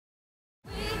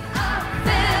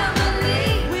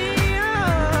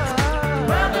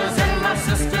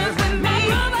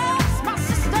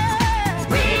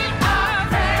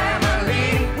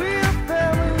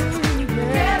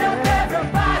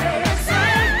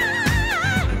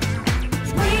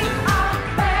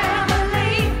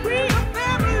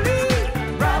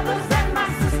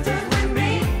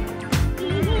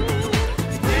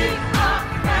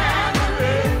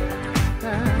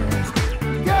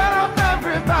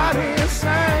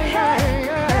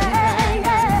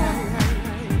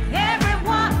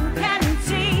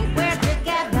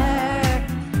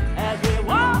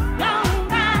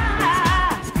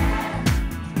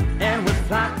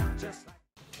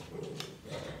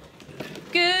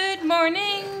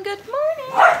morning, good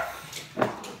morning.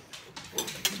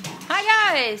 Hi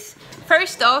guys.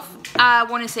 First off, I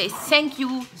want to say thank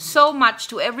you so much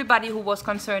to everybody who was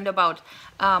concerned about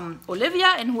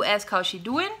Olivia and who asked how she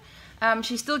doing.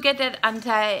 She still get that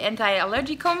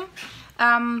anti-allergicum,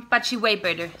 but she way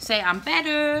better. Say I'm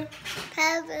better.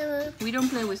 Better. We don't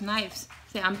play with knives.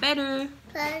 Say I'm better.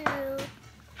 Better.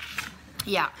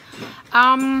 Yeah.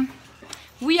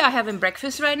 We are having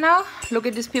breakfast right now. Look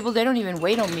at these people, they don't even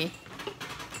wait on me.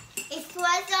 It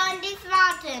was on this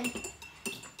mountain.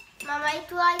 Mama,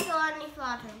 it was on this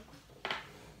mountain.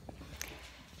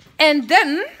 And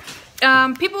then,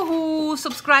 people who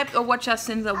subscribed or watch us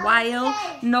since a while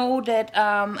know that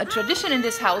a tradition in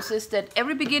this house is that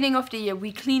every beginning of the year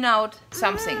we clean out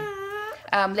something.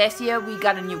 Last year we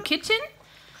got a new kitchen.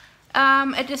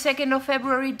 At the 2nd of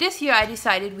February this year I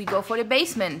decided we go for the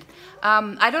basement.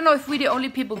 I don't know if we're the only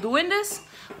people doing this,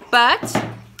 but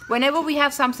whenever we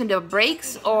have something that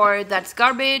breaks or that's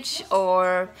garbage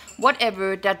or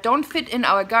whatever that don't fit in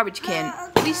our garbage can,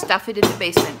 we stuff it in the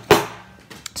basement.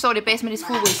 So the basement is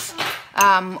full with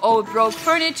old broke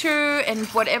furniture and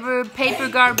whatever paper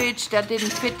garbage that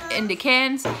didn't fit in the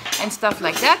cans and stuff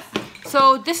like that.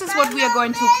 So this is what we are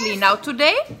going to clean out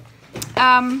today.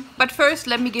 But first,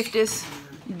 let me give this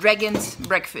dragon's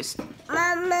breakfast.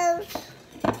 Mama.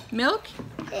 Milk?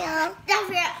 Yeah.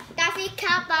 Darf ich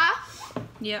Kappa?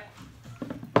 Yeah.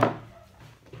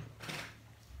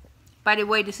 By the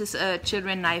way, this is a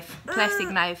children knife,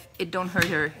 plastic knife. It don't hurt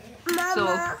her. Mama. So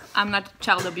I'm not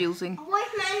child abusing. Wo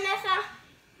ist mein Messer?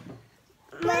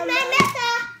 Wo ist mein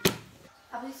Messer?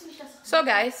 So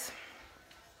guys.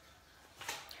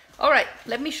 Alright,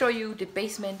 let me show you the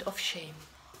basement of shame.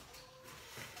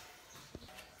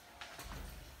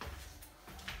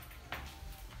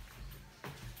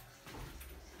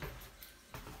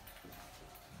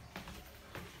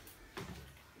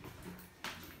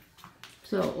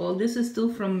 So all this is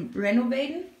still from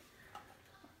renovating.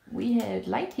 We had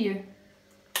light here.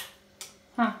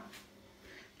 Huh.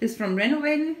 This from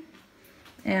renovating.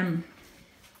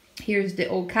 Here's the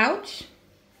old couch.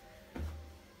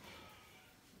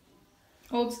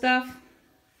 Old stuff.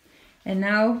 And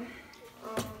now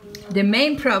the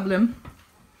main problem.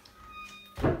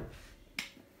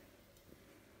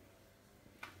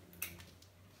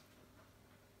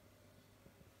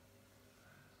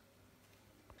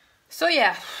 So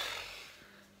yeah,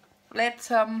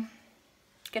 let's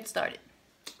get started.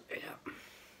 Yeah.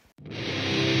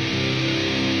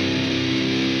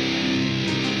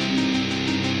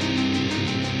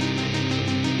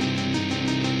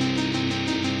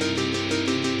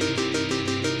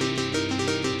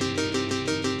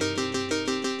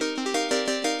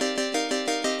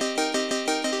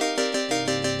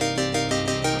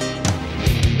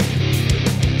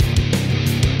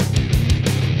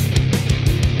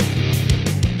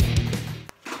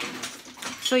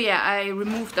 So yeah, I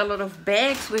removed a lot of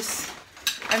bags with,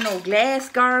 I don't know, glass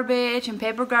garbage and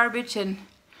paper garbage, and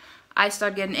I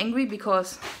start getting angry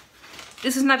because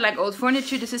this is not like old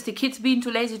furniture. This is the kids being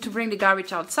too lazy to bring the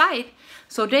garbage outside.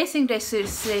 So they think they're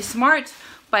smart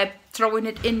by throwing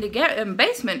it in the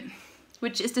basement,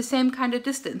 which is the same kind of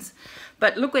distance.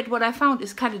 But look at what I found.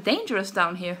 It's kind of dangerous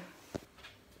down here.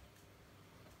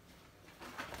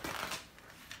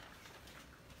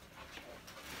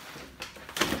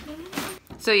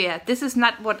 So yeah, this is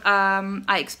not what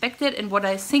I expected and what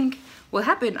I think will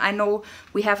happen. I know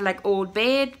we have like old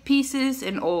bed pieces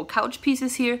and old couch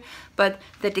pieces here, but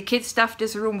that the kids stuff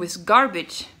this room with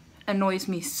garbage annoys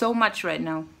me so much right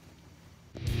now.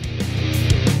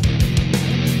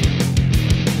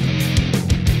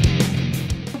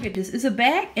 Okay, this is a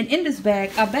bag, and in this bag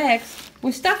are bags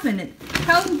with stuff in it.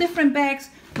 1,000 different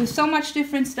bags with so much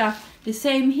different stuff. The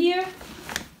same here.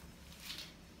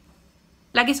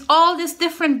 Like it's all these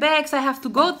different bags I have to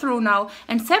go through now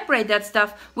and separate that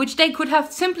stuff, which they could have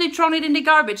simply thrown it in the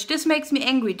garbage. This makes me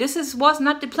angry. This was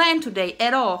not the plan today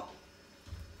at all.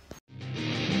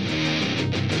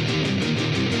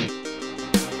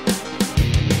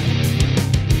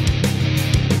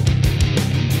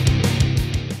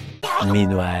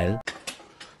 Meanwhile.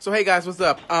 So hey guys, what's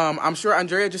up? I'm sure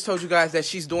Andrea just told you guys that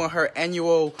she's doing her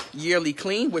annual yearly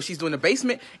clean where she's doing the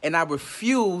basement, and I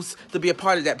refuse to be a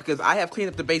part of that because I have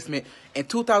cleaned up the basement in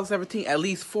 2017 at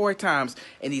least 4 times,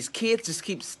 and these kids just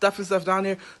keep stuffing stuff down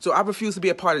there, so I refuse to be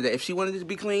a part of that. If she wanted it to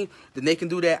be clean, then they can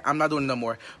do that. I'm not doing it no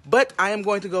more. But I am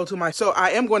going to go to my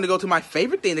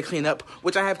favorite thing to clean up,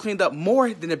 which I have cleaned up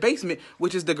more than the basement,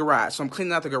 which is the garage. So I'm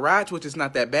cleaning out the garage, which is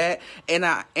not that bad, and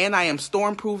I am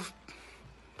stormproof.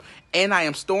 And I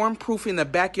am storm-proofing the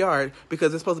backyard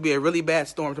because it's supposed to be a really bad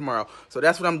storm tomorrow. So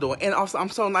that's what I'm doing. And also, I'm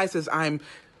so nice as I'm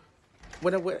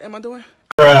What am I doing?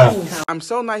 Bruh. I'm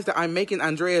so nice that I'm making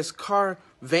Andrea's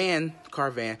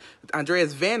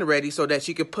Andrea's van ready so that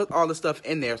she can put all the stuff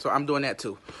in there. So I'm doing that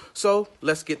too. So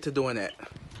let's get to doing that.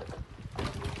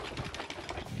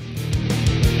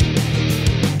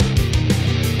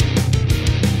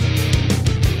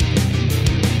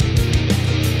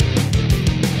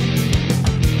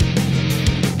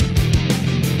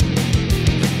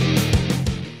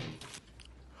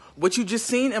 What you just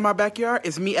seen in my backyard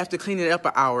is me after cleaning it up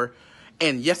an hour,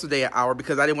 and yesterday an hour,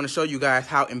 because I didn't want to show you guys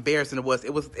how embarrassing it was.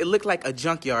 It looked like a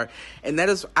junkyard, and that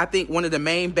is, I think, one of the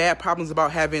main bad problems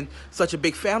about having such a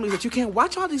big family, that you can't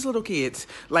watch all these little kids.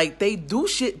 Like, they do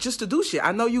shit just to do shit.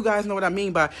 I know you guys know what I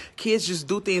mean by kids just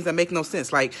do things that make no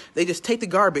sense. Like, they just take the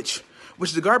garbage,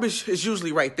 which the garbage is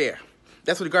usually right there.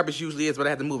 That's what the garbage usually is, but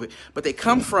I had to move it. But they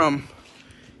come from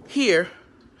here,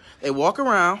 they walk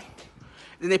around,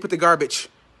 then they put the garbage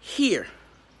here.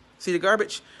 See the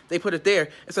garbage? They put it there,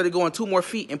 and so they're going 2 more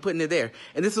feet and putting it there.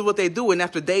 And this is what they do, and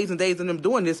after days and days of them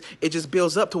doing this, it just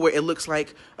builds up to where it looks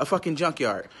like a fucking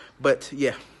junkyard. But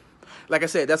yeah, like I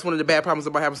said, that's one of the bad problems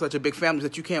about having such a big family, is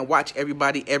that you can't watch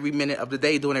everybody every minute of the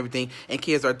day doing everything, and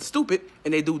kids are stupid,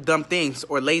 and they do dumb things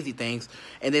or lazy things,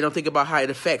 and they don't think about how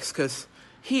it affects, because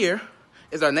here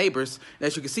is our neighbors, and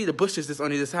as you can see, the bushes is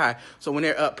only this high, so when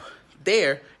they're up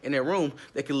there in their room,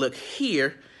 they can look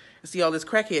here and see all this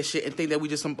crackhead shit and think that we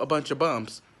just a bunch of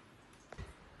bums.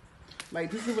 Like,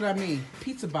 this is what I mean.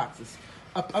 Pizza boxes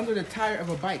up under the tire of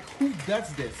a bike. Who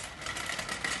does this?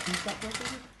 Can you stop that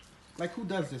for me? Like, who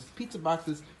does this? Pizza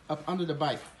boxes up under the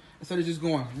bike. Instead of just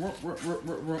going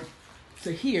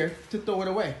to here to throw it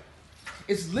away.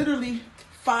 It's literally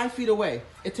 5 feet away.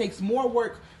 It takes more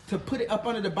work to put it up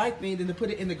under the bike thing than to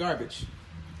put it in the garbage.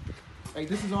 Like,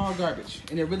 this is all garbage.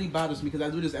 And it really bothers me because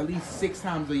I do this at least 6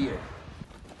 times a year.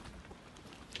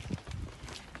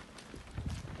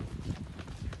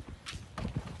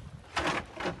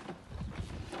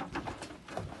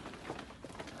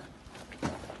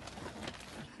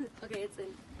 Okay, it's in.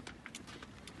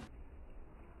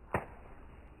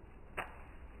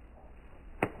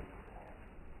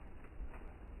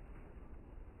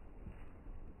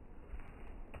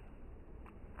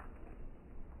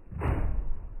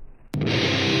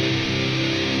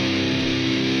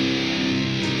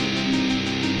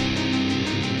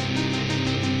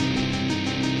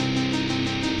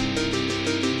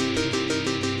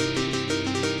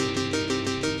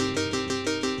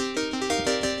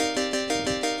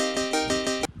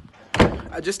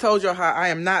 I just told y'all how I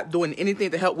am not doing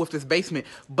anything to help with this basement,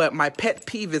 but my pet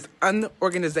peeve is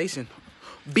unorganization.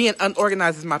 Being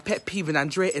unorganized is my pet peeve, and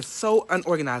Andrea is so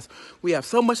unorganized. We have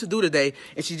so much to do today,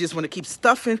 and she just want to keep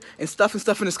stuffing in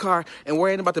this car and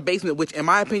worrying about the basement, which, in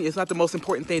my opinion, is not the most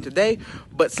important thing today.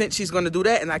 But since she's going to do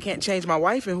that, and I can't change my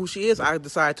wife and who she is, I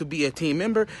decided to be a team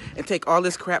member and take all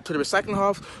this crap to the recycling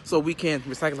house so we can,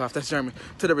 that's German,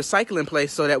 to the recycling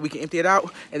place so that we can empty it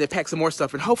out and then pack some more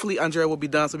stuff. And hopefully Andrea will be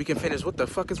done so we can finish. What the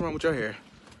fuck is wrong with your hair?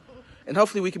 And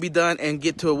hopefully we can be done and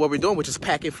get to what we're doing, which is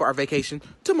packing for our vacation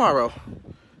tomorrow.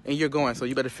 And you're going, so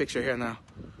you better fix your hair now.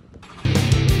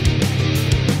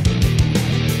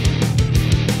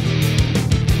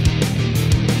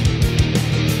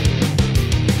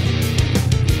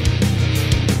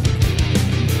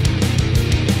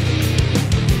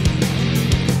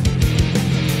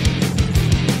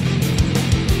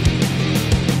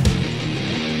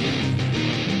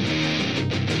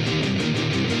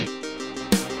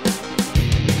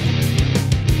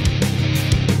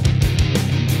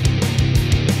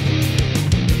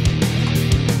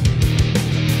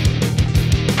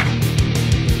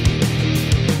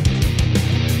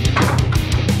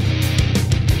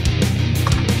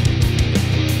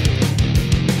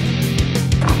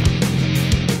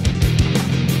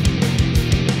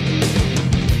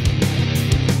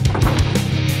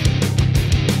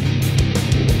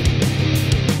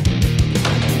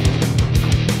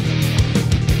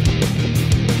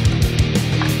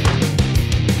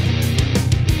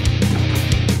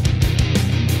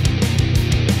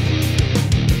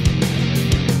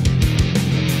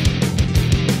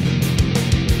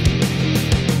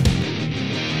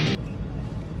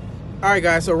 Alright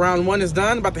guys, so round 1 is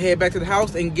done. About to head back to the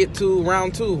house and get to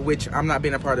round 2, which I'm not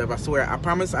being a part of, I swear. I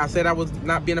promise, I said I was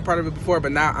not being a part of it before,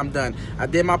 but now I'm done. I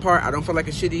did my part. I don't feel like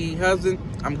a shitty husband.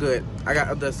 I'm good. I got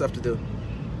other stuff to do.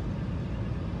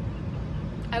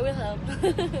 I will help.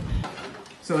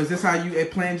 So is this how you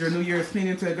planned your New Year's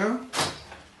cleaning to go?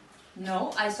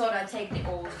 No, I thought I'd take the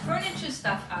old furniture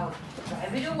stuff out,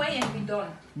 drive it away, and be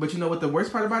done. But you know what the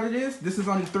worst part about it is? This is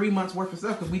only 3 months worth of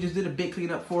stuff because we just did a big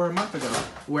cleanup 4 months ago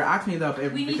where I cleaned up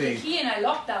everything. We need the key and a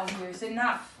lockdown here. It's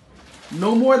enough.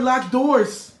 No more locked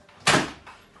doors.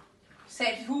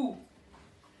 Said who?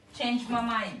 Changed my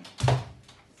mind.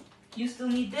 You still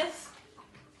need this?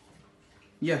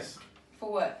 Yes.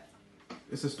 For what?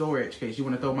 It's a storage case. You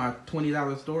want to throw my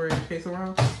 $20 storage case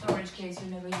around? Storage case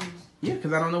you never use. Yeah,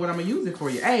 because I don't know what I'm going to use it for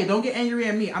you. Hey, don't get angry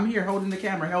at me. I'm here holding the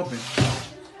camera, helping.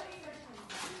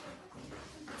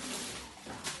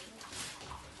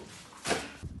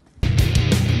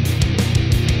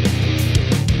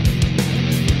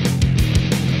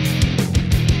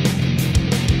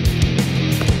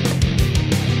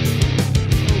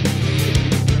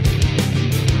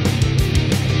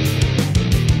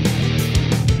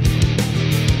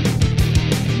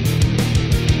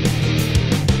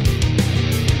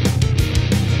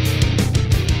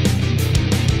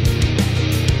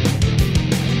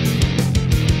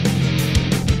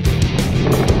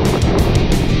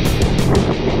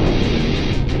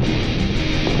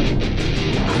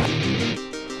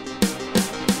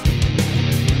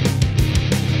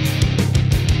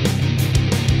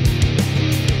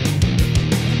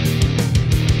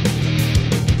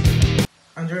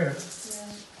 Andrea,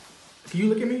 can you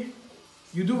look at me?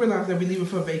 You do realize that we're leaving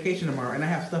for vacation tomorrow and I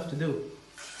have stuff to do.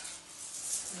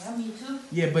 Yeah, me too.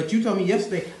 Yeah, but you told me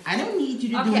yesterday, I don't need you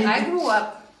to do anything. Okay, I grew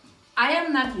up. I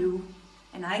am not you.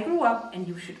 And I grew up and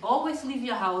you should always leave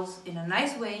your house in a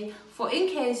nice way for in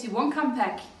case you won't come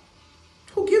back.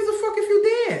 Who gives a fuck if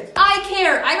you're dead? I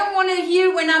care. I don't want to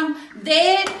hear when I'm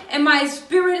dead and my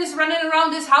spirit is running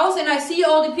around this house and I see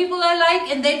all the people I like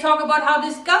and they talk about how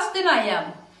disgusting I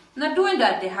am. I'm not doing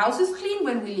that. The house is clean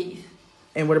when we leave.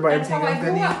 And what about That's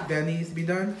everything how I else that needs to be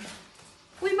done?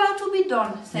 We're about to be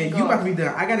done. Yeah, you about to be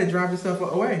done. I gotta drive this stuff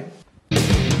away.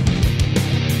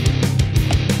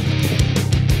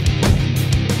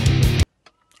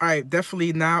 Alright,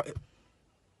 definitely now.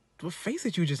 What face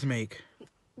did you just make?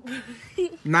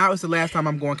 Now it's the last time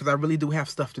I'm going because I really do have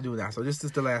stuff to do now. So this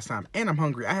is the last time. And I'm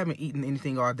hungry. I haven't eaten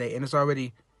anything all day. And it's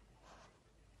already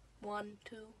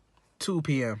 2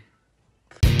 p.m.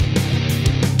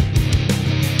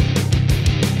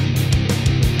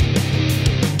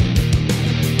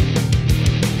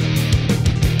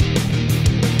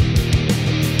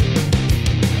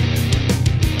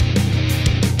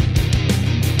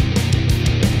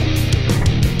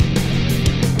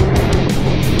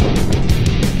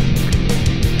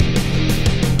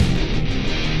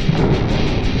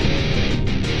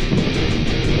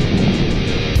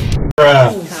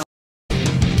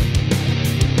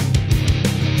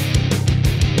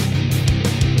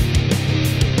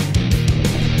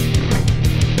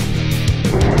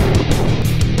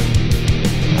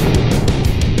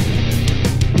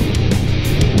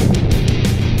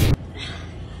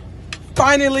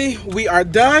 Finally, we are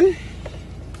done.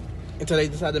 Until they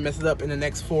decide to mess it up in the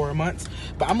next 4 months.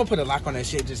 But I'm gonna put a lock on that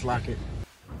shit, just lock it.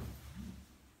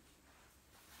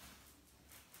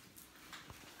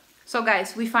 So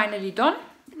guys, we finally done.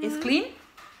 It's clean.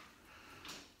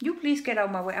 You please get out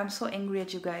of my way. I'm so angry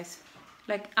at you guys.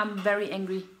 Like, I'm very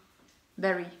angry.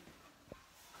 Very.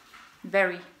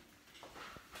 Very.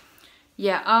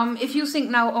 Yeah, if you think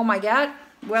now, oh my god,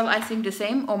 well, I think the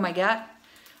same, oh my god.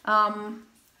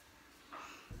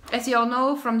 As you all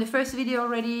know from the first video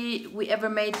already we ever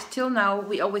made till now,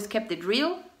 we always kept it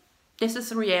real. This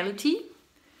is reality.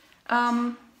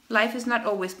 Life is not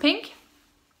always pink.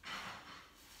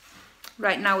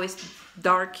 Right now it's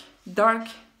dark, dark.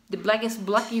 The blackest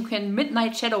black you can,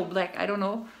 midnight shadow black, I don't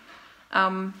know.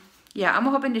 Yeah, I'm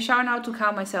gonna hop in the shower now to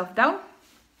calm myself down.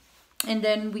 And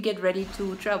then we get ready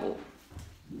to travel.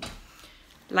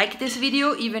 Like this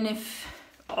video, even if,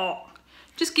 oh,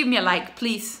 just give me a like,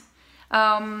 please.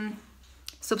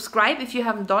 Subscribe if you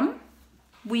haven't done.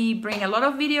 We bring a lot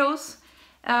of videos.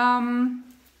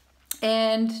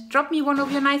 And drop me one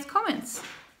of your nice comments.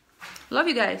 Love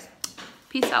you guys.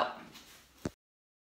 Peace out.